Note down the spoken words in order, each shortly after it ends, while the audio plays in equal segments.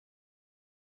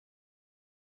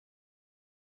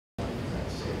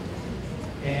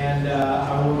And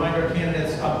I will remind our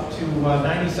candidates up to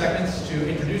 90 seconds to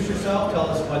introduce yourself, tell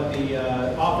us what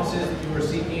the office is that you are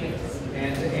seeking,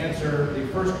 and to answer the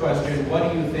first question,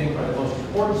 what do you think are the most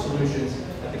important solutions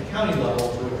at the county level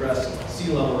to address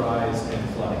sea level rise and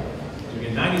flooding? So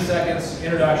again, 90 seconds,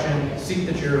 introduction, seat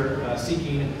that you're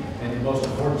seeking, and the most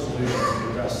important solutions to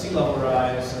address sea level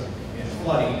rise and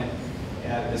flooding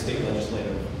at the state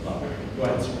legislative level. Go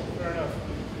ahead, sir. Fair enough.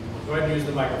 Go ahead and use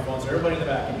the microphone so everybody in the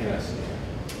back can hear us.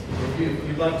 If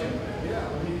you'd like to.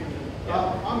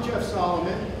 Yeah, I'm Jeff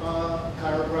Solomon,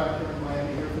 chiropractor in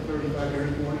Miami, here for 35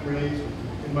 years, born and raised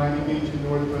in Miami Beach, in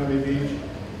North Miami Beach.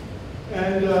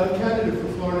 And candidate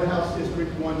for Florida House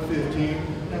District 115,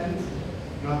 and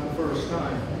not the first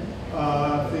time.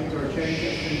 Things are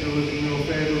changing, things are looking real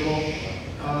favorable.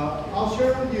 I'll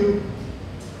share with you.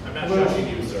 I'm not judging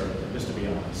you, sir, just to be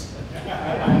honest.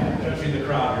 I'm judging the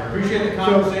crowd here. Appreciate the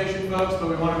conversation, folks, but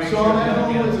we want to make sure that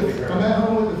I'm at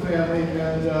home with the family,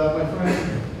 and my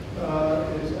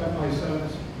friend is at my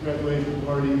son's graduation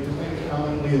party. His name is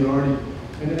Alan Leonardi.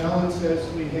 And Alan says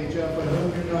to me, hey Jeff, I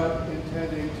hope you're not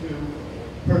intending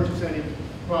to purchase any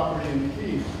property in the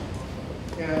Keys.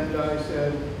 And I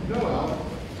said, no, Alan.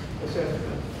 I said,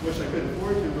 wish I could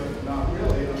afford to, but not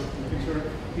really. I'm concerned.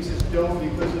 He says, don't,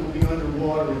 because it will be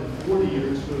underwater in 40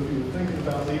 years, so if you were thinking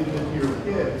about leaving it to your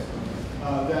kids,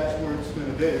 that's where it's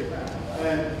going to be.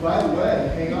 And by the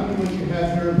way, hang on to what you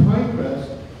have here in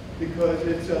Pinecrest, because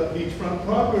it's beachfront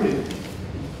property.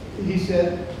 He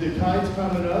said, the tide's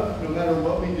coming up, no matter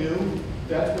what we do,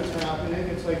 that's what's happening.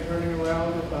 It's like turning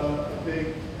around a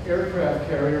big aircraft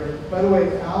carrier. By the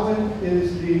way, Alan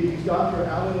is he's Dr.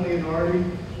 Alan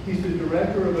Leonardi. He's the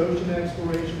Director of Ocean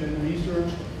Exploration and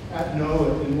Research at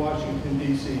NOAA in Washington,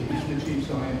 D.C. He's the chief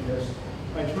scientist.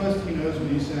 I trust he knows what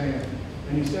he's saying.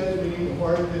 And he says we need to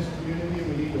harden this community,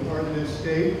 we need to harden this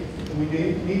state, and we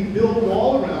need to build a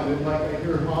wall around it, like I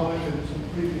hear Holland in some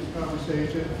previous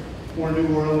conversation, or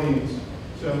New Orleans.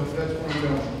 So that's where I'm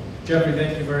going. Jeffrey,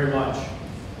 thank you very much.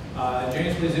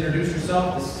 James, please introduce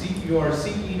yourself. The seat you are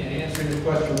seeking and answering the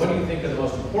question, what do you think are the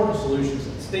most important solutions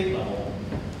at the state level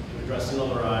to address sea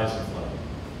level rise and flooding?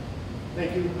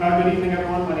 Thank you. Good evening,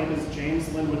 everyone. My name is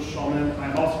James Linwood Schulman.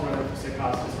 I'm also running for State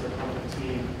House District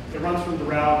 115. It runs from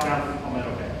Doral down to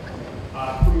Palmetto Bay.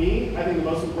 For me, I think the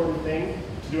most important thing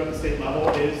to do at the state level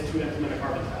is to implement a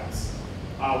carbon tax.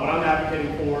 What I'm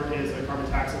advocating for is a carbon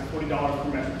tax of $40 per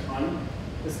metric ton.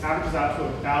 This averages out to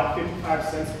about 55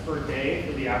 cents per day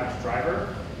for the average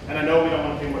driver. And I know we don't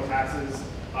want to pay more taxes,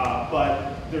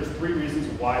 but there's 3 reasons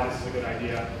why this is a good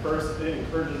idea. First, it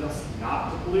encourages us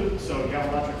not to pollute. So if you have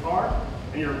an electric car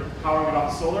and you're powering it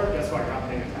off solar, guess what? You're not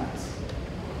paying a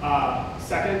tax.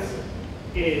 Second,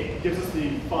 it gives us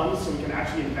the funds so we can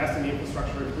actually invest in the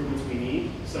infrastructure improvements we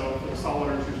need. So for the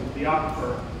saltwater intrusion to the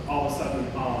aquifer, all of a sudden,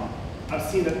 I've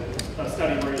seen a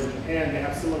study where in Japan they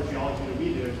have similar geology that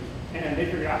we do, and they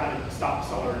figure out how to stop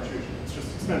saltwater intrusion. It's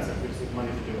just expensive. We just need money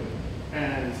to do it.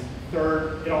 And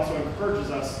third, it also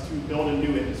encourages us to build a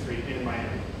new industry in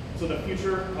Miami. So the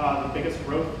future, the biggest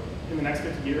growth in the next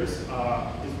 50 years is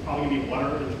probably going to be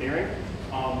water engineering.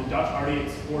 The Dutch already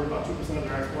export about 2% of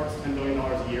their exports, $10 billion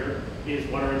a year, is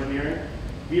water engineering.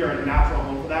 We are a natural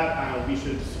home for that, and we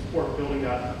should support building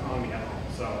that economy at home.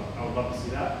 So I would love to see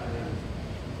that.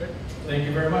 Great. Thank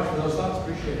you very much for those thoughts.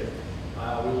 Appreciate it.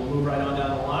 We will move right on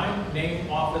down the line. Name,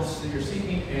 office that you're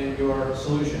seeking, and your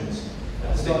solutions.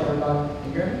 Can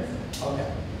you hear me?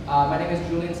 Okay. My name is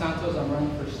Julian Santos. I'm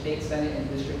running for State Senate in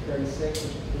District 36,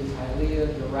 which includes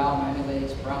Hialeah, Doral,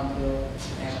 Miami-Dade, Brownsville,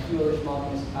 and a few other small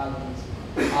municipalities.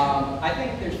 I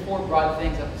think there's 4 broad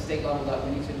things at the state level that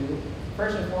we need to do.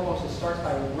 First and foremost, it starts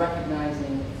by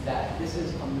recognizing that this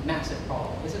is a massive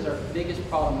problem. This is our biggest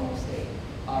problem in the state.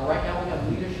 Right now we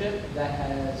have leadership that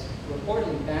has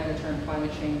reportedly banned the term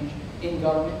climate change in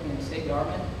government, in the state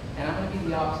government, and I'm going to be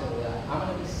the opposite of that. I'm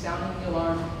going to be sounding the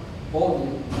alarm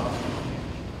boldly about climate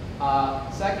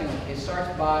change. Secondly, it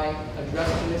starts by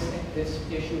addressing this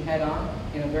issue head on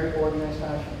in a very organized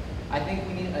fashion. I think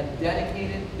we need a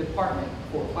dedicated department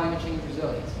for climate change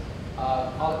resilience.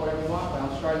 Call it whatever you want, but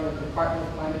I'm starting with the Department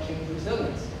of Climate Change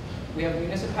Resilience. We have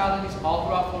municipalities all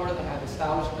throughout Florida that have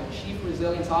established a chief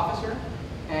resilience officer,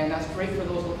 and that's great for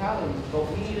those localities, but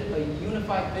we need a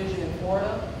unified vision in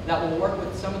Florida that will work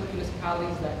with some of the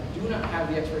municipalities that do not have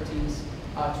the expertise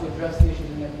to address the issues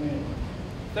in their community.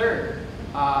 Third,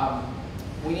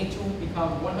 we need to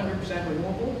become 100%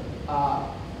 renewable.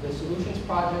 The Solutions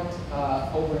Project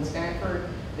over in Stanford,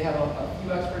 they have a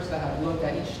few experts that have looked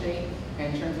at each state,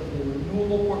 and in terms of the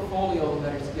renewable portfolio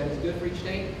that is good for each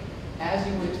state. As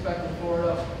you would expect in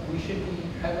Florida, we should be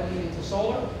heavily into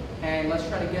solar, And let's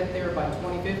try to get there by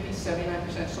 2050,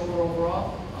 79% solar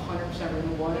overall, 100%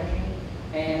 renewable energy.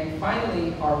 And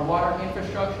finally, our water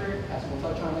infrastructure, as we'll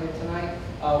touch on later tonight,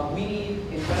 we need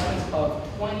investments of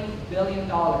 $40 billion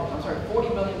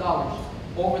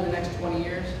over the next 20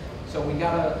 years. So we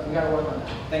gotta work on that.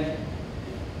 Thank you.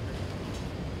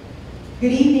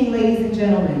 Good evening, ladies and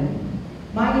gentlemen.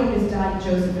 My name is Dottie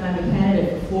Joseph, and I'm a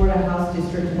candidate for Florida House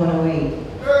District 108.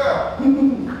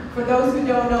 Yeah. For those who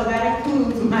don't know, that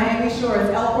includes Miami Shores,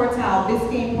 El Portal,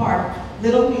 Biscayne Park,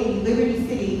 Little Haiti, Liberty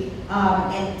City,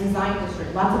 and Design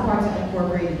District. Lots of parts of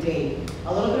unincorporated Dade.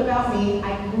 A little bit about me.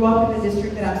 I grew up in the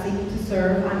district that I'm seeking to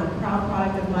serve. I'm a proud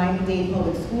product of Miami-Dade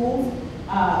Public Schools.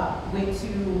 Went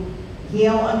to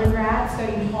Yale undergrad,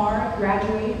 studied hard,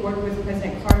 graduated, worked with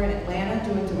President Carter in Atlanta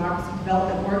doing democracy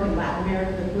development work in Latin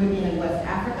America, the Caribbean, and West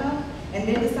Africa. And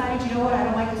then decided, you know what, I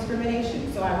don't like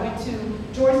discrimination. So I went to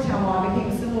Georgetown Law, became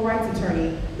a civil rights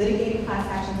attorney, litigated class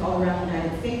actions all around the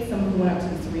United States. Some of them went up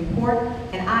to the Supreme Court,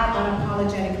 and I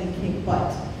unapologetically kicked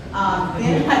butt.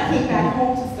 Then I came back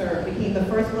home to serve, became the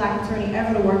first Black attorney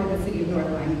ever to work in the city of North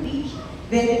Miami Beach,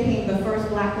 then became the first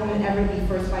Black woman ever to be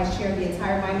first vice chair of the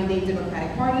entire Miami-Dade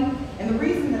Democratic Party. And the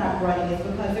reason that I'm running is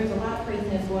because there's a lot of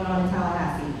craziness going on in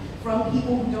Tallahassee. From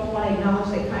people who don't want to acknowledge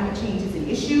that climate change is an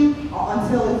issue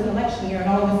until it's an election year and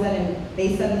all of a sudden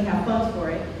they suddenly have funds for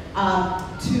it, to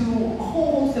a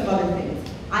whole host of other things.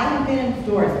 I have been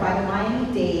endorsed by the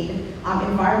Miami-Dade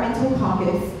Environmental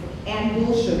Caucus and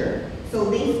Bull Sugar. So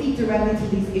they speak directly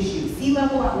to these issues. Sea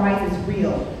level rise is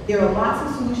real. There are lots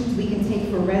of solutions we can take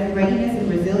for readiness and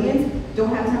resilience. Don't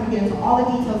have time to get into all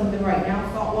the details of them right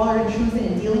now. Saltwater intrusion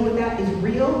and dealing with that is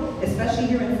real, especially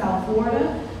here in South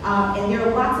Florida. And there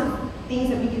are lots of things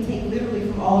that we can take literally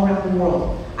from all around the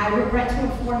world. I regret to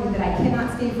inform you that I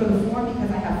cannot stay for the forum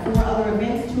because I have 4 other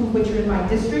events, 2 of which are in my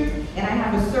district, and I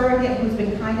have a surrogate who's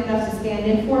been kind enough to stand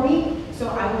in for me. So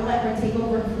I will let her take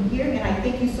over from here, and I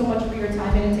thank you so much for your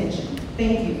time and attention.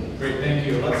 Thank you. Great, thank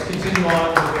you. Let's continue on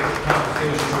with the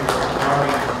conversation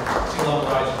regarding sea level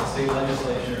rise in the state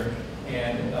legislature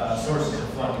and sources of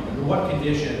funding. Under what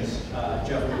conditions,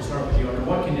 Jeff, we'll start with you. Under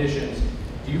what conditions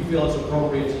do you feel it's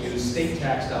appropriate to use state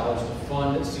tax dollars to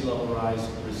fund sea level rise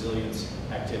resilience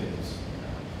activities?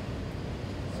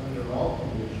 Under all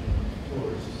conditions, of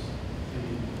course, the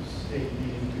state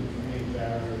needing to create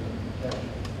barriers and protection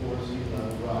for sea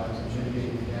level rise and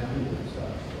mitigating damage and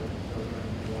such.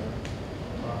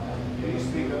 Can you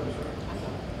speak up, sir?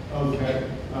 Okay.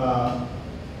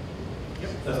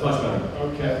 Yep, that's much better.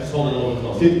 Okay. Just hold it a little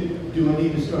closer. Do I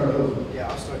need to start over? Yeah,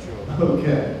 I'll start you over.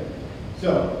 Okay.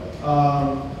 So,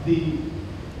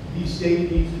 the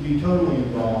state needs to be totally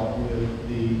involved with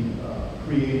the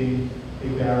creating a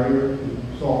barrier to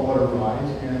saltwater rise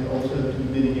and also to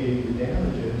mitigating the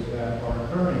damages that are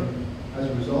occurring as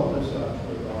a result of such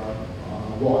with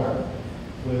our water,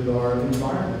 with our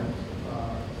environment.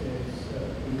 It's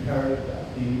imperative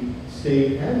that the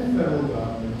state and federal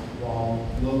government, while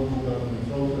local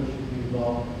governments also should be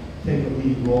involved, take a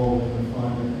lead role in the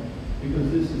funding,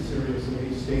 because this is seriously a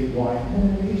statewide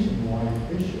and a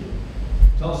nationwide issue.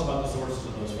 Tell us about the sources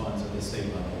of those funds at the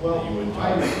state level. Well, that you would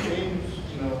James,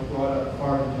 brought up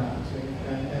carbon taxing,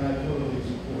 and I totally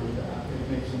support that.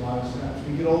 It makes a lot of sense.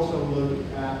 We could also look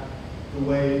at the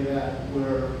way that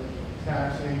we're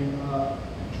taxing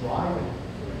driving,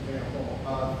 for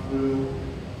example, through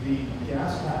the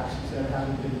gas taxes that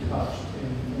haven't been touched in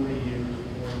 40 years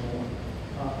or more.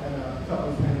 And a couple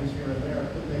of pennies here and there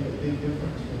could make a big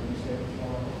difference in the state of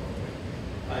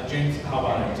Florida. James, how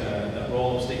about it, the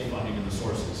role of state funding and the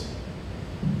sources?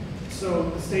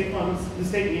 So the state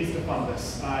needs to fund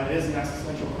this. It is an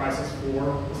existential crisis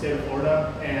for the state of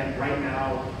Florida, and right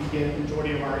now, the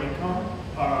majority of our income,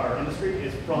 our industry,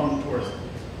 is from tourism.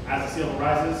 As the sea level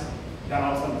rises, that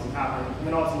all of a sudden doesn't happen. And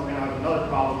then all of a sudden we're going to have another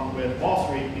problem with Wall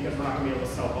Street because we're not going to be able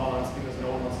to sell bonds because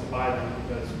no one wants to buy them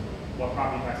because what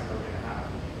property taxes are going to have.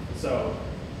 So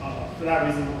for that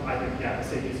reason, I think, yeah, the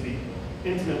state needs to be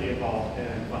intimately involved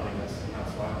in funding this, and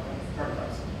that's why carbon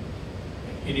tax.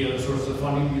 Any other sources of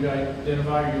funding you'd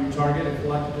identify or you would target if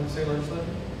elected to the state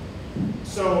legislature?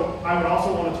 So I would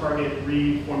also want to target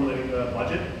reformulating the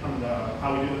budget on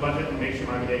how we do the budget and make sure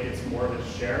Miami-Dade gets more of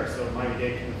its share, so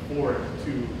Miami-Dade can afford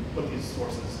to put these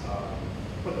sources,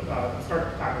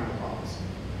 start tackling the problems.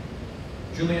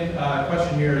 Julian,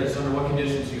 question here is under what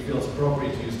conditions do you feel it's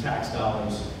appropriate to use tax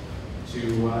dollars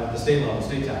to, at the state level,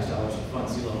 state tax dollars to fund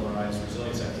sea level rise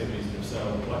resilience activities, and if so,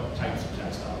 what types of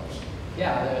tax dollars?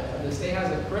 Yeah, the state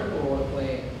has a critical role to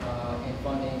play in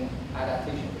funding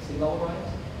adaptation to sea level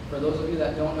rise. For those of you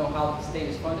that don't know how the state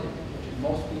is funded, which is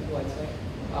most people, I'd say,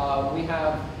 we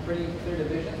have pretty clear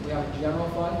divisions. We have a general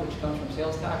fund, which comes from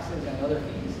sales taxes and other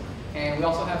fees. And we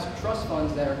also have some trust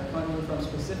funds that are coming from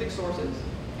specific sources,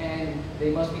 and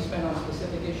they must be spent on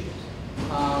specific issues.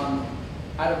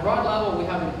 At a broad level, we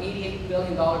have an $88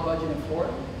 billion budget in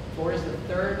Florida. Florida is the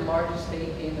third largest state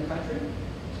in the country.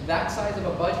 That size of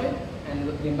a budget and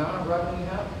the amount of revenue we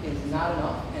have is not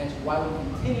enough, and it's why we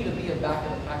continue to be a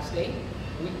back-of-the-pack state.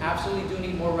 We absolutely do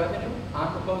need more revenue.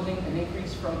 I'm proposing an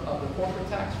increase of the corporate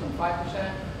tax from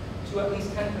 5% to at least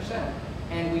 10%.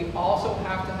 And we also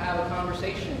have to have a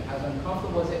conversation, as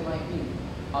uncomfortable as it might be,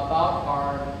 about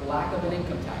our lack of an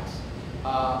income tax.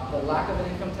 The lack of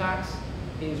an income tax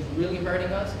is really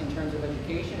hurting us in terms of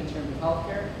education, in terms of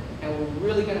healthcare, and we're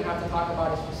really going to have to talk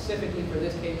about it specifically for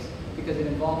this case because it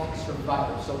involves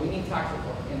survivors. So we need tax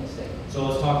reform in the state. So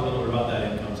let's talk a little bit about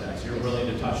that income tax. You're willing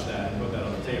to touch that and put that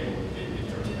on the table in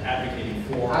terms of advocating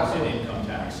for an income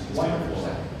tax in the state of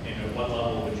Florida. And at what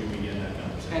level would you begin that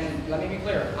conversation? And let me be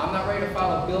clear, I'm not ready to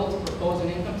file a bill to propose an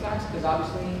income tax because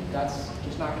obviously that's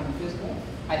just not going to be feasible.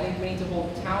 I think we need to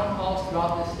hold town halls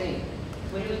throughout the state,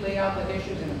 clearly lay out the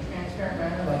issues in a transparent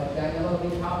manner like Daniela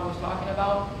was talking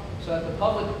about, so that the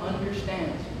public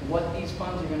understands what these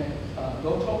funds are going to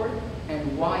go toward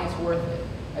and why it's worth it.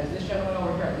 As this gentleman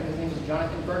over here, I think his name is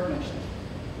Jonathan Burke, mentioned,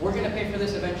 we're going to pay for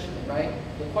this eventually, right?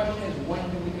 The question is, when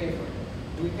do we pay for it?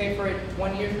 Do we pay for it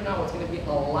 20 years from now, it's going to be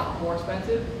a lot more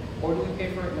expensive, or do we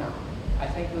pay for it now? I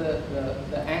think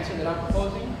the answer that I'm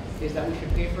proposing is that we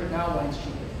should pay for it now when it's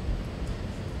cheaper.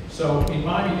 So in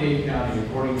Miami-Dade County,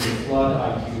 according to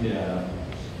flood IQ data,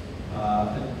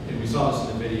 and we saw this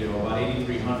in the video, about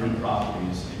 8,300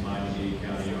 properties in Miami-Dade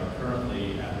County are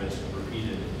currently at risk of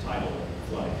repeated tidal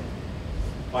flooding.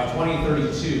 By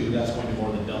 2032, that's going to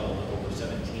more than double to over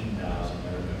 17,000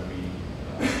 that are going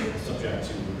to be subject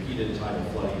to repeated tidal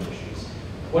flooding issues.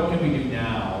 What can we do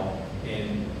now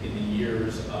in the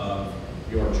years of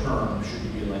your term, should you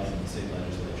be elected to the state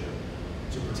legislature,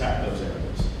 to protect those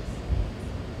areas?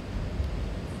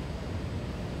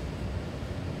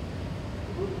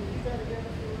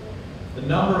 The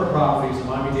number of properties in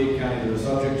Miami-Dade County that are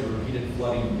subject to repeated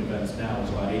flooding events now is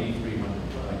about 8,300.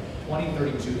 By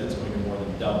 2032, that's going to more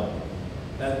than double.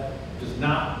 That does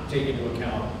not take into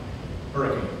account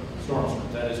hurricane, storm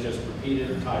surge. That is just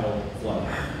repeated tidal flooding.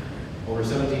 Over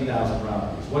 17,000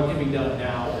 properties. What can be done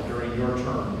now or during your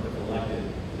term if elected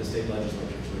to the state legislature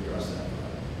to address that?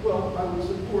 Well, I would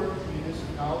support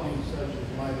municipalities such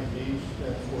as Miami Beach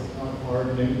that's working on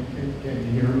Hardemon.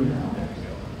 Can you hear me now?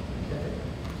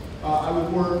 I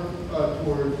would work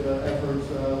toward efforts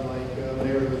like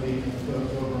Mayor Levine and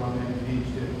folks over on Miami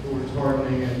Beach did towards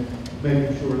hardening and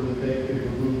making sure that they could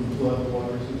remove the flood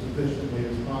waters as efficiently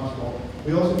as possible.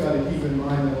 We also got to keep in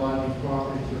mind that a lot of these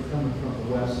properties are coming from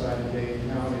the west side of Dade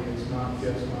County. It's not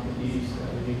just on the east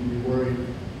that we need to be worried.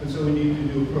 And so we need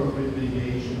to do appropriate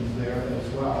mitigations there as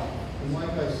well. And like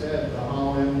I said, the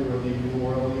Holland or the New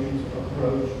Orleans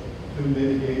approach to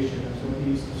mitigation is what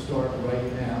needs to start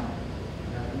right now.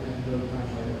 No time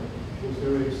later. Was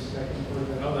there a second part of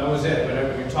that? No, that was it. But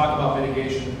when we talk about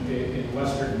mitigation in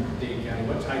western Dade County,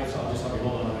 what types, I'll just help you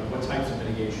hold on, what types of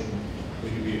mitigation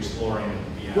would you be exploring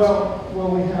and be asking?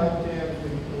 Well, we have dams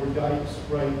or dikes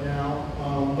right now,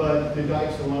 but the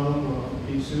dikes alone won't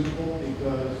be suitable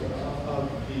because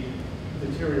of the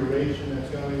deterioration that's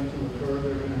going to occur.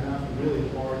 They're going to have to really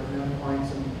harden them, find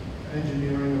some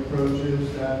engineering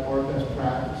approaches that are best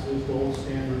practices, gold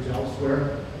standards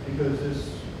elsewhere, because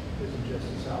this isn't just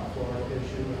a South Florida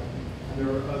issue, and there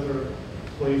are other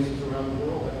places around the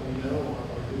world that we know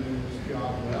are doing this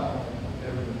job well,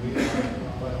 better than we are,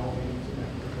 by all means,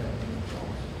 and protecting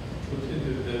themselves.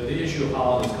 The issue of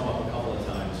Holland has come up a couple of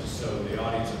times, just so the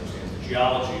audience understands. The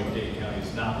geology of Dade County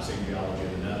is not the same geology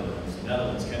of the Netherlands. The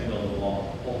Netherlands can build a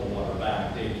wall, hold the water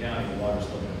back. Dade County, the water's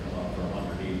still going to come up from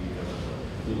underneath because of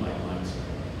the blue line lines.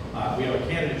 We have a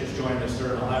candidate just joining us,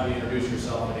 sir, and I'll have you introduce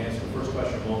yourself and answer the first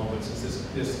question in a moment. But since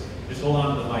this just hold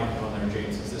on to the microphone there,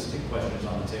 Jane, since this question is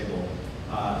on the table.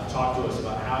 Talk to us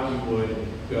about how you would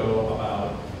go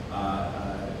about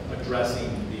addressing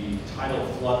the tidal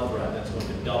flood threat that's going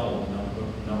to double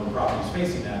the number of properties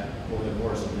facing that over the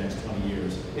course of the next 20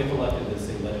 years. If elected to the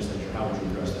state legislature, how would you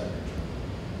address that picture?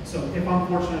 So if I'm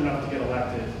fortunate enough to get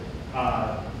elected,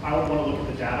 I would want to look at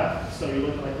the data. So you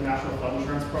look at like the National Flood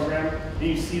Insurance Program, and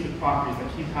you see the properties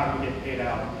that keep having to get paid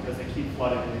out because they keep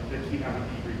flooding and they keep having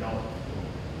to be rebuilt.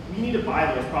 We need to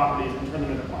buy those properties and turn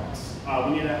them into parks.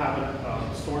 We need to have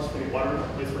a source for the water, a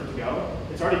place for it to go.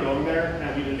 It's already going there,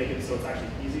 and we need to make it so it's actually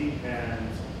easy and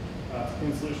a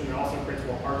clean solution. It also creates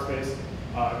more park space,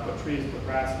 put trees, put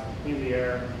grass, clean the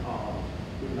air,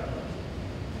 move in that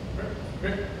direction.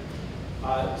 Great.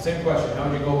 Same question, how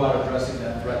would you go about addressing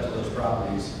that threat to those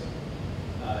properties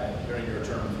during your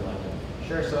term as elected?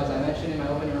 Sure. So as I mentioned in my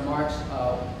opening remarks,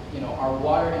 our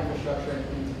water infrastructure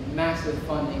needs massive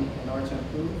funding in order to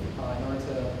improve, in order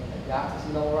to adapt to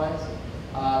sea level rise.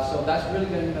 So that's really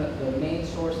been the main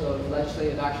source of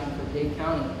legislative action for Dade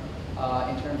County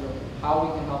in terms of how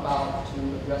we can help out to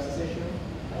address this issue.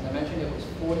 As I mentioned, it was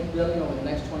 $40 billion over the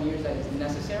next 20 years that is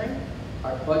necessary.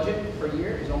 Our budget per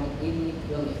year is only $88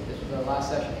 billion. This was our last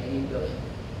session, $88 billion.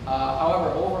 However,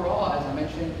 overall, as I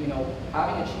mentioned,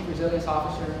 having a chief resilience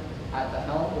officer at the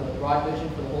helm with a broad vision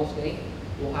for the whole state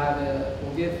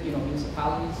will give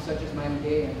municipalities such as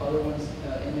Miami-Dade and other ones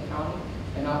in the county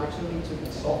an opportunity to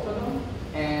consult for them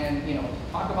and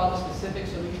talk about the specific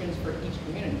solutions for each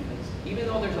community. Because even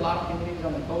though there's a lot of communities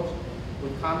on the coast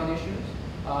with common issues,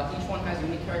 each one has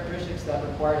unique characteristics that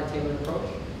require a tailored approach.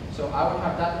 So I would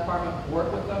have that department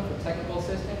work with them for technical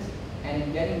assistance and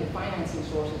in getting the financing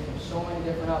sources from so many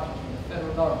different options, from the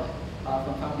federal government,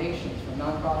 from foundations, from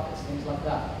nonprofits, things like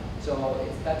that. So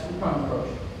it's that two-pronged approach.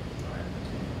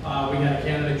 We had a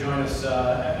candidate join us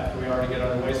after we already get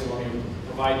underway, so let me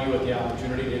provide you with the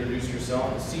opportunity to introduce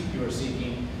yourself, the seat you are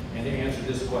seeking, and to answer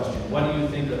this question. What do you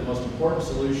think are the most important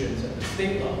solutions at the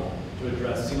state level to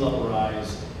address sea level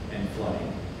rise and flooding?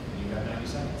 And you have 90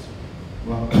 seconds.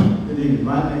 Well, good evening.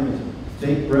 My name is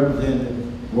State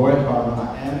Representative Roy Hardemon.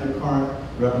 I am the current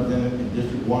representative in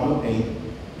District 108.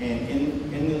 And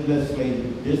in the legislature,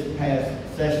 this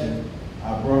past session,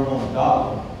 I brought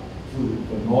on $1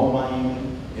 for North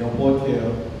Miami, El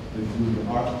Portel, to do the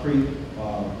Arch Creek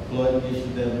flood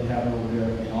issue that we have over there,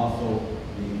 and also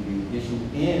the issue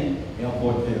in El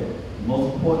Portel.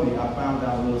 Most importantly, I found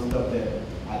out a little stuff that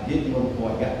I didn't know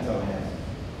before I got to Tallahassee.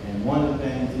 And one of the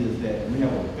things is that we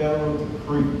have a federal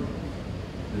decree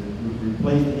to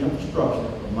replace the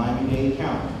infrastructure of Miami-Dade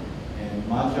County. And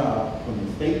my job from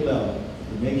the state level is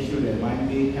to make sure that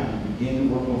Miami-Dade County begin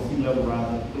to work on sea level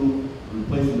rise through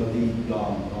replacement of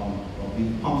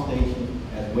these pump stations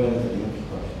as well as the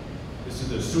infrastructure. This is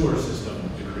the sewer system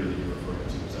decree that you're referring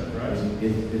to, is that right?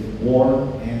 It's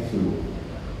water and sewer.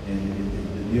 And it's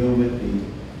to deal with the,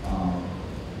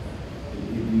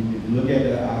 if you look at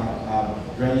our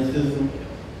drainage system,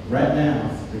 right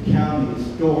now, the county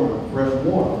is storing fresh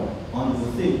water under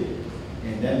the city.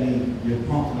 And that means your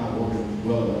pump's not working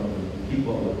well enough to keep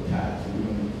up with the tide, so we're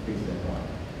going to fix that problem.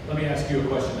 Let me ask you a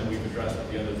question that we've addressed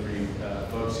with the other three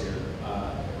folks here.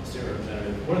 State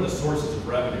Representative, what are the sources of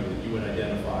revenue that you would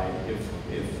identify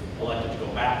if elected to go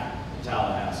back to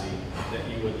Tallahassee that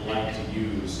you would like to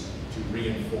use to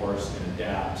reinforce and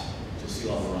adapt to sea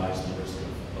level rise and the risk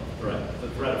of the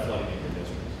threat of flooding in your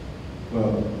district?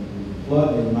 Well, the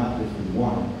flood in my district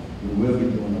one, we will be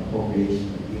doing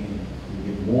appropriation again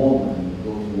to get more money to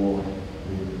go toward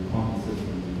the pumping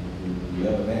system to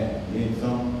the other end. Then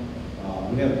some,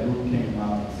 we have a group came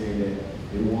out and said that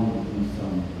they want to do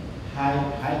some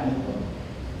heightening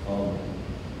of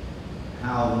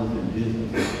houses and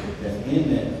businesses that's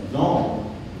in that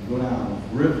zone. You go down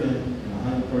Griffin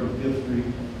and 135th Street,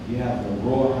 you have the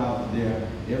row of houses there.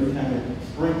 Every time it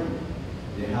sprinkles,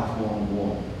 their house go on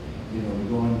water. You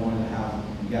go in one of the houses,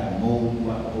 you got mold,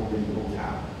 go out over the whole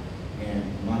house.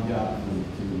 And my job is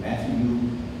to actually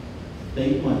use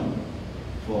state money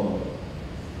for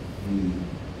the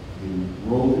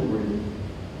roads and bridges,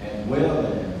 as well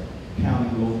as county,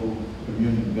 local,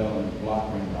 community development,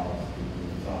 block grant dollars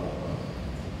to solve the problem.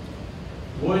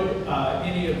 Would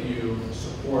any of you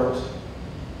support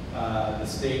the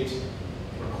state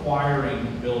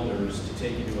requiring builders to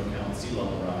take into account sea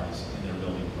level rise in their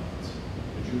building plans?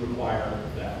 Would you require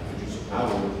that? Would you support I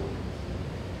would.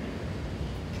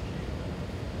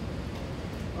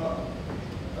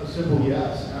 A simple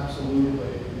yes, absolutely.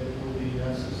 It will be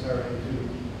necessary to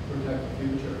protect the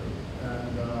future,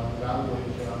 and without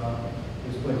which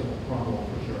this place will crumble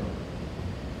for sure.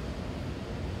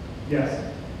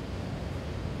 Yes.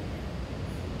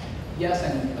 Yes,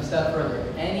 and a step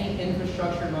further, any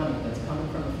infrastructure money that's coming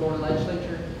from the Florida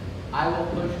legislature, I will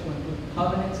push to include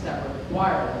covenants that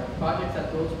require that projects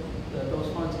that those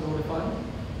funds go to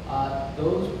fund,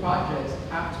 those projects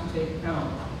have to take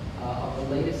account of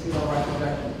the latest sea level rise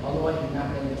projection. Otherwise, you're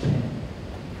not going to get it.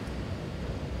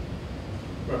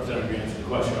 Representative, you answered the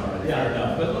question already. Yeah, fair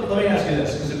enough. But let me ask you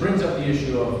this, because it brings up the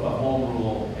issue of home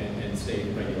rule and state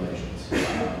regulations.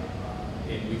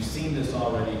 And we've seen this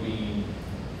already being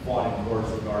fought in courts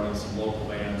regarding some local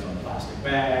bans on plastic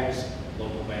bags,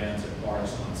 local bans of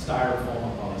parts on styrofoam,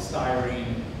 on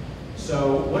polystyrene.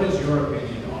 So what is your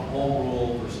opinion on home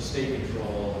rule versus state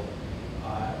control,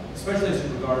 especially as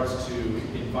it regards to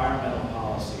environmental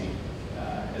policy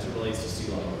as it relates to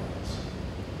sea level rise?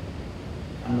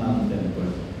 I'm not understanding the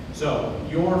question. So,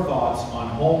 your thoughts on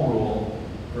home rule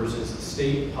versus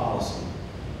state policy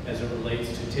as it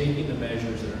relates to taking the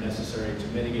measures that are necessary to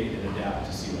mitigate and adapt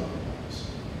to sea level rise.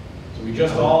 So we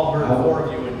just all heard four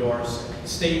of you endorse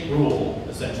state rule,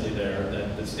 essentially there,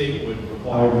 that the state would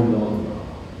require.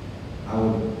 I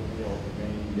would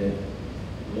think that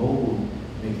local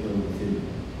makes those decisions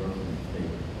versus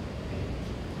state.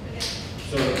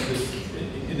 So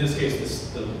in this case,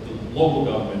 the local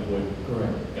government would.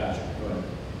 Correct. Gotcha. Go ahead.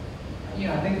 You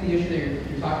know, I think the issue that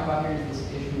you're talking about here is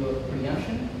this issue of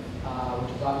preemption,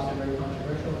 which is obviously very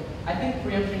controversial. I think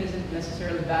preemption isn't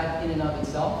necessarily bad in and of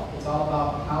itself. It's all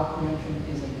about how preemption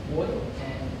is employed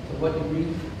and to what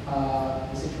degree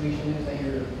the situation is that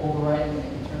you're overriding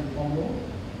in terms of home rule.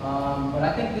 But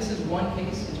I think this is one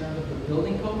case in terms of the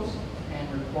building codes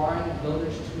and requiring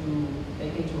builders to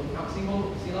take into account sea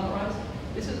level rise.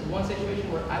 This is one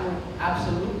situation where I would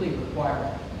absolutely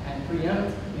require and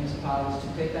preempt municipalities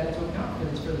to take that into account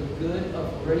because it's for the good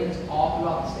of Floridians all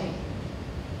throughout the state.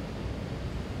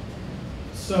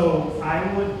 So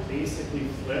I would basically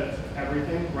flip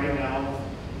everything. Right now,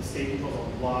 the state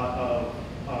controls a lot of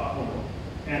home rule.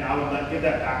 And I would give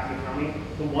that back to the county.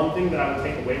 The one thing that I would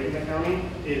take away from the county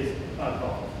is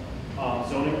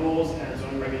zoning rules and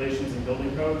zoning regulations and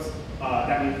building codes.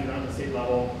 That needs to be done at the state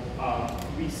level.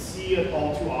 We see it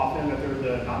all too often that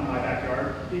they're the not in my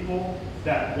backyard people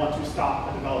that want to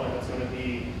stop a development that's going to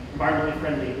be environmentally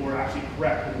friendly or actually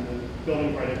correct in the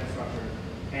building right infrastructure.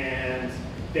 And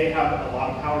they have a lot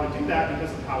of power to do that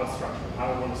because of how it's structured. I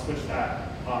would want to switch that,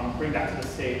 bring that to the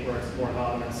state where it's more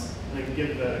autonomous, and then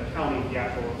give the county the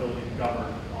actual ability to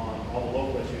govern on all the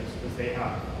local issues because they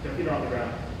have their feet are on the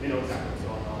ground. They know exactly what's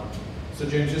going on. So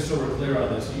James, just so we're clear on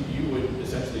this, you would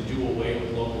essentially do away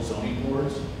with local zoning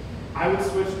boards? I would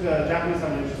switch the Japanese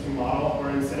have an interesting model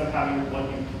where instead of having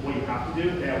what you have to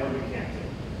do, they have what you can't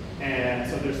do.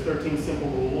 And so there's 13 simple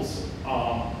rules.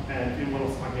 And if anyone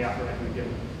wants to talk to me after, I can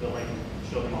give the link and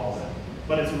show them all of it.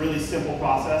 But it's a really simple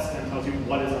process and tells you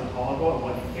what is untolerable and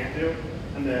what you can't do.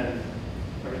 And then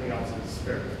everything else is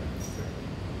fair.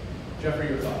 Jeffrey,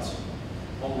 your thoughts?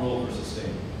 Home rule versus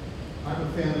state? I'm a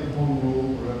fan of home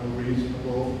rule wherever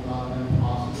reasonable and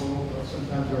possible. But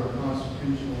sometimes there are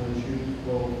constitutional issues,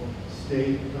 both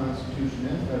state constitution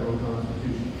and federal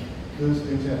constitution. Those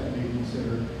things have to be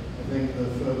considered. I think the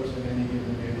folks in any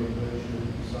given neighborhood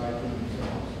should decide for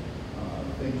themselves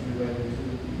things related to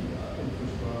the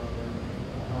infrastructure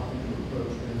and how people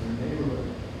approach in their neighborhood.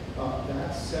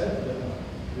 That said,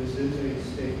 this is a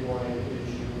statewide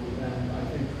issue, and I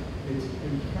think it's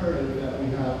imperative that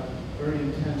we have very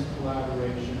intense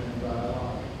collaboration and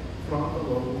dialogue from the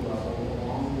local level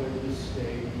along with the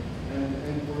state, and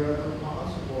wherever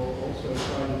possible also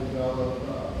try to develop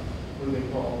what they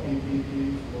call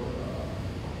PPPs or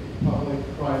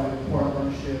public-private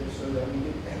partnerships so that we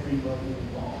get everybody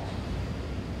involved.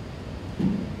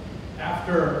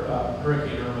 After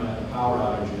Hurricane Irma and the power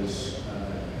outages,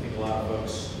 I think a lot of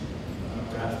folks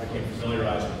perhaps became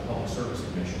familiarized with the Public Service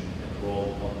Commission and the role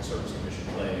the Public Service Commission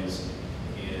plays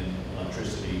in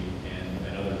electricity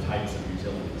and other types of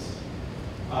utilities.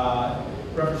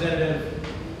 Representative,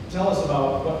 tell us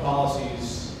about what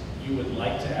policies you would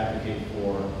like to advocate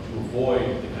for to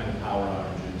avoid the kind of power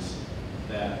outages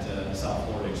that South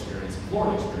Florida experienced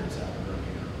after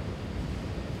Hurricane Irma.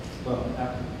 Well,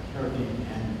 after Hurricane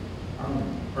and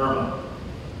Irma.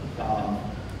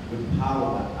 With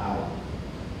power out,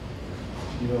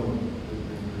 you know,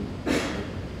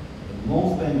 the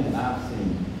most thing that I've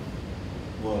seen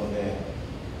was that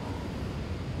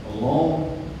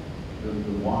along the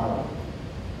wire,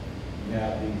 you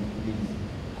have these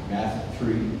massive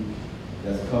trees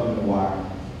that's covering the wire,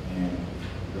 and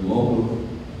the locals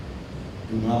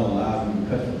do not allow you to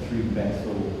cut the tree back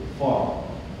so far,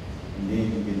 and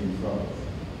then you get in trouble.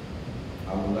 I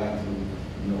would like to,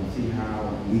 see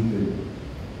how we could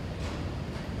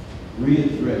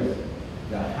readdress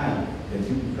the height that you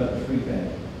can cut the tree back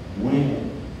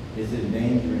when it's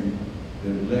endangering the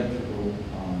electrical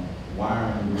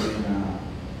wiring within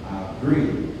our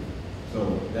grid.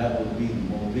 So that would be the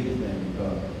most biggest thing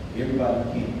because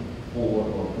everybody can't afford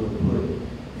or put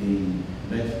the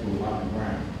electrical on the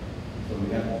ground. So we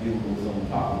have to deal with what's on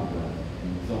top of the ground. And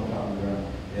what's on top of the ground,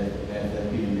 that's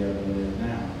being there where it is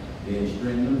now. They're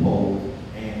strengthening the poles,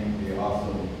 and they're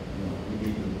also, we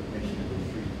need to make sure the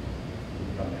streets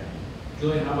come down.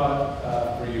 Julian, how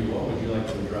about for you? What would you like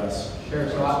to address? Sure.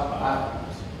 So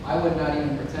I would not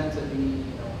even pretend to be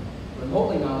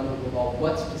remotely knowledgeable about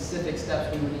what specific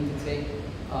steps we would need to take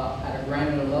at a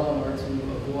granular level in order to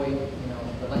avoid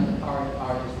the length of power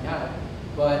outages we have.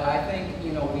 But I think we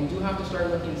do have to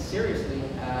start looking seriously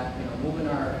at moving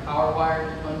our power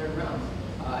wires underground.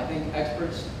 I think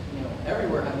experts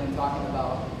everywhere have been talking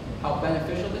about how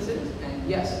beneficial this is, and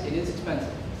yes, it is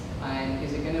expensive. And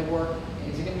is it going to work?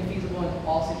 Is it going to be feasible in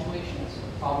all situations?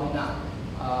 Probably not.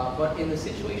 But in the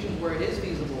situations where it is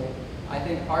feasible, I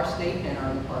think our state and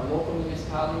our local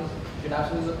municipalities should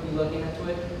absolutely be looking into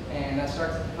it. And that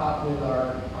starts at the top with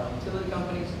our utility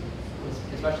companies,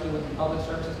 especially with the Public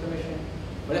Services Commission,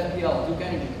 but FPL, Duke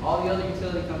Energy, all the other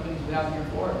utility companies we have here in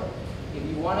Florida. If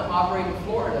you want to operate in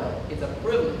Florida, it's a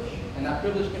privilege, and that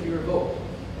privilege can be revoked.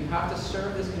 You have to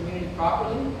serve this community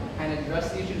properly and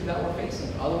address the issues that we're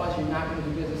facing. Otherwise, you're not going to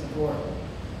do business in Florida.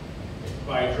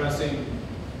 By addressing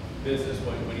business,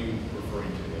 what are you referring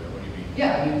to there? What do you mean?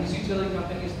 Yeah, I mean, these utility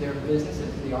companies, they're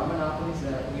businesses, they are monopolies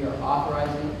that we are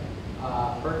authorizing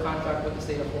per contract with the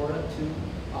state of Florida to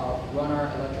run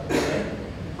our electrical grid.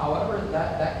 However,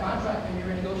 that contract can be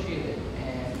renegotiated,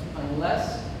 and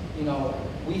unless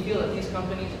we feel that these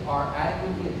companies are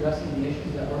adequately addressing the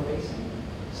issues that we're facing,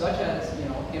 such as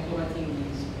implementing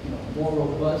these more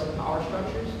robust power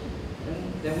structures,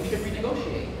 then we should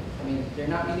renegotiate. I mean, they're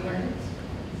not meeting our needs.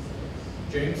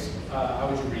 James, how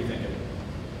would you rethink it?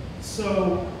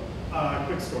 So,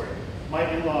 quick story. My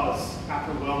in-laws,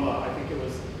 after Wilma, I think it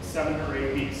was 7 or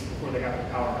 8 weeks before they got their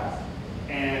power back.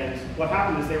 And what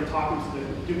happened is they were talking to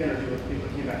the Duke Energy with people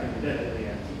that came back in the end at the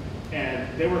end.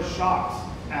 And they were shocked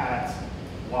at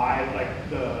why, like,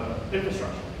 the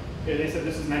infrastructure. They said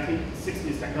this is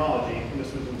 1960s technology, and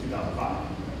this was in 2005.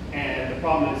 And the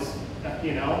problem is,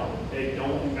 FP&L, they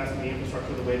don't invest in the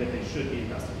infrastructure the way that they should be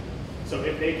investing. So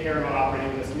if they care about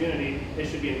operating in this community, they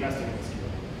should be investing in this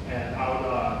community. And I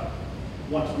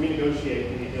would want to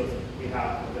renegotiate any deals that we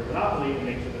have with their monopoly and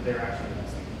make sure that they're actually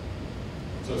investing.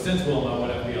 So since Wilma, what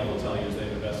FPL will tell you is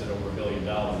they've invested over $1 billion in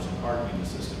hardening the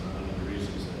system, and one of the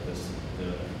reasons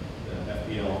that the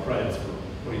FPL credits for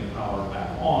putting the power back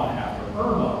on after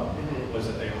Irma was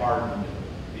that they hardened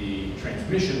the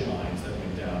transmission lines that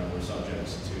went down and were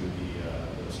subjects to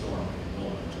the storm in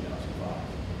Wilma in 2005.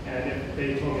 And if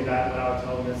they told me that, what I would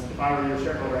tell them is, if I were your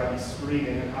shareholder, I'd be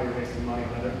screaming at how you're wasting money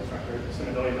on other infrastructure. To spend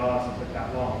 $1 billion and took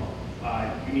that long.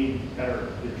 You need better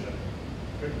leadership.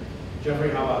 Good.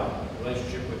 Jeffrey, how about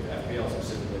relationship with FPL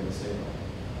specifically in the state?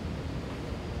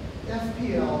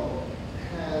 FPL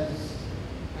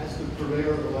as the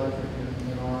purveyor of electric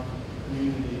in our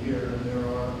community here, and there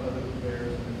are other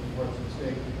purveyors in different parts of the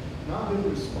state, not been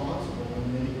responsible in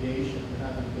mitigation,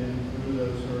 having been through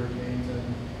those hurricanes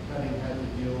and having had to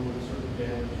deal with certain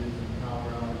damages and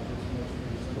power outages most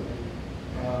recently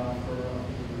for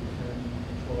 10,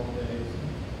 12 days.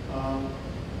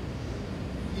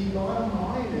 The bottom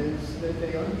line is that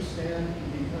they understand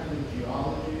the kind of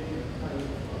geology and kind of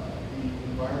the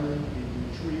environment,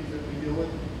 the trees that we deal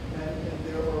with, and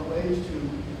there are ways to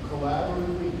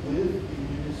collaboratively with the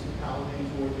municipalities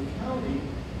or the county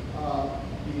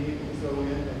be able to go in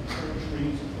and turn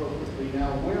trees appropriately.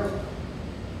 Now,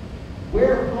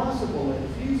 where possible and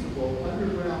feasible,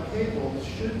 underground cables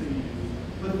should be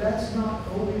used, but that's not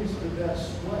always the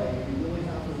best way. You really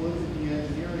have to look at the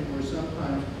engineering where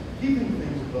sometimes keeping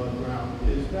things above ground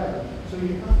is better. So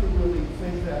you have to really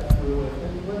think that through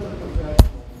and let the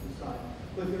professionals decide.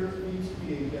 But there needs to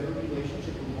be a better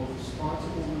relationship, a more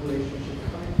responsible relationship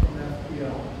coming from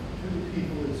FPL to the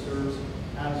people it serves,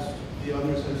 as the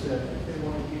others have said, if they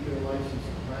want to keep their license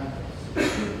to practice.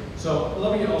 So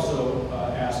let me also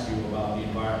ask you about the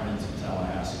environment in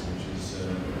Tallahassee, which is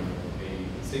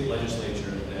a state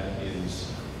legislature that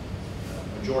is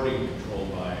majority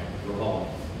controlled by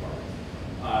Republican.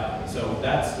 So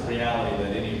that's the reality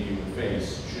that any of you would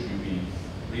face should you be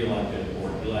re-elected or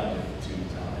elected to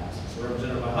Tallahassee. So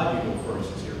Representative, I'll have you go first,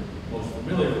 since you're most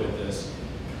familiar with this.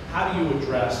 How do you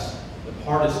address the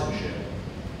partisanship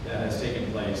that has taken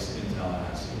place in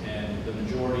Tallahassee and the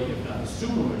majority, if not the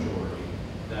supermajority,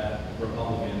 that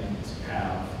Republicans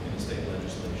have in the state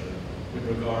legislature with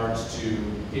regards to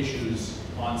issues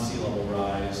on sea level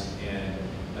rise and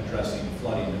addressing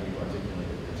flooding that we've articulated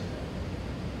here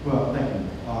today? Well, thank you.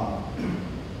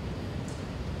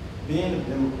 Being a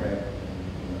Democrat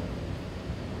in a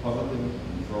Republican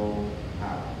controlled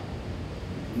House,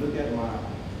 if you look at my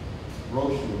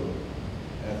brochure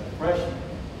as a freshman,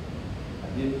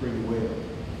 I did pretty well.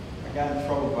 I got in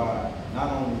trouble by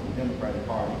not only the Democratic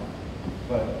Party,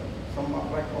 but some of my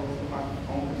black folks in my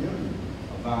own community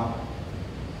about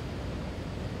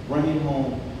bringing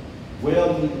home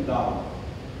well-needed dollars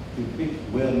to fix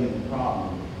well-needed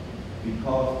problems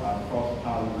because I crossed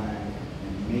power lines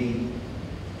and made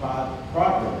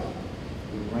progress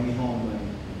with bringing home money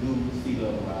to do sea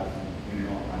level rising in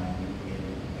North Miami,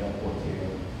 in El Portero,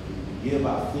 to give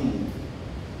our seniors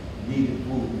needed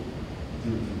food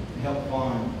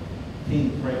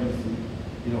emergency,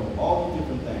 you know, all the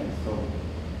different things. So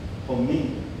for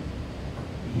me,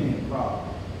 it ain't a problem.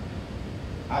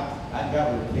 I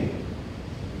got with a cake,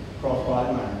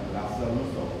 cross-body line, without selling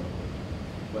a soul,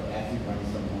 but actually bringing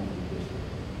something home to the district.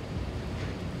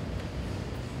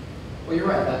 Well, you're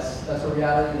right. That's a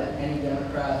reality that any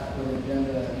Democrat with an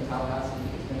agenda in Tallahassee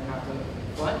is going to have to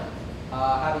confront.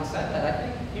 Having said that, I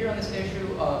think here on this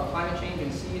issue of climate change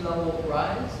and sea level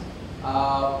rise,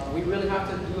 we really have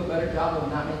to do a better job of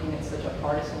not making it such a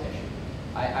partisan issue.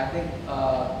 I think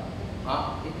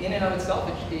in and of itself,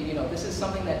 this is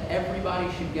something that everybody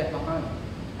should get behind.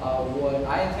 What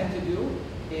I intend to do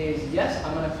is, yes,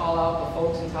 I'm going to call out the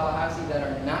folks in Tallahassee that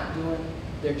are not doing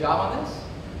their job on this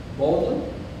boldly.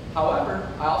 However,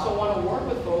 I also want to work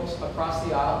with folks across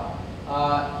the aisle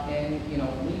and meet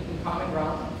in common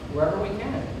ground wherever we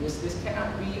can. This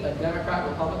cannot be a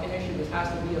Democrat-Republican issue. This has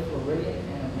to be a Floridian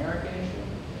and American issue,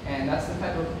 and that's the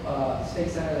type of state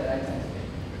senator that I intend to be.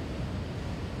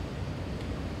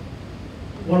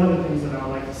 One of the things that I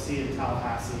would like to see in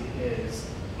Tallahassee is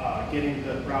getting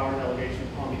the Broward delegation,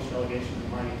 Palm Beach delegation, and the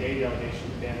Miami-Dade delegation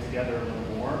to band together a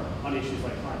little more on issues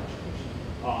like climate change.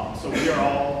 So we are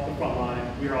all the front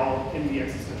line. We are all in the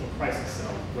existential crisis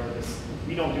zone where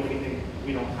we don't do anything,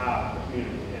 we don't have a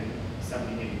community in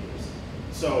 70, 80 years.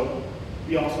 So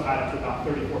we also add up to about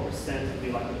 34% of the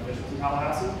elected officials in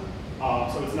Tallahassee.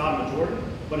 So it's not a majority,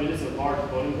 but it is a large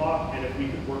voting bloc, and if we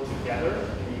could work together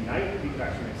and unite, we could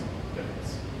actually make some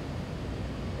difference.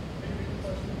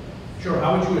 Sure.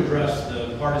 How would you address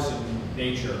the partisan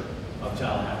nature of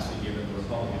Tallahassee, given the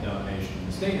Republican domination in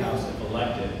the State House, if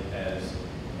elected as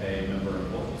a member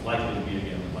of what was likely to be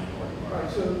again the minority party?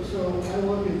 Right, so I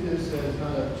look at this as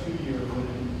not a 2-year, but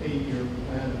an 8-year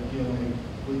plan of dealing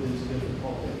with this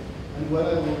difficulty. And what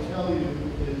I will tell you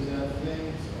is that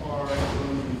things are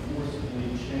going to be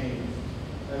forcibly changed,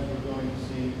 as we're going to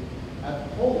see at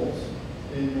the polls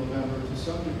in November to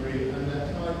some degree, and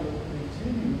that tide will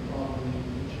continue probably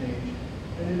to change.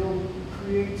 And it'll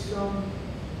create some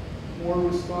more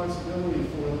responsibility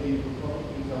for the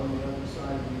Republicans on the other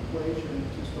side of the equation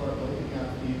to start looking at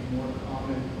these more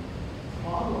common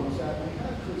problems that we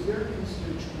have, because their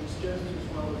constituents, just as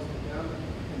well as the Democratic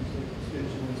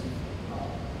constituents,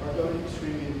 are going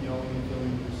streaming and yelling and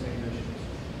dealing with the same issues.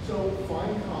 So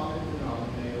find common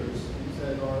denominators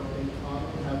that are in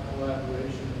common, have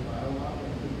collaboration and dialogue,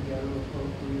 and put together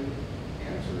appropriate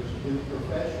answers with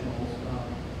professionals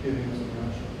giving us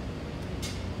direction.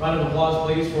 Round of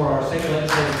applause, please, for our state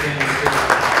legislative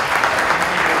candidates.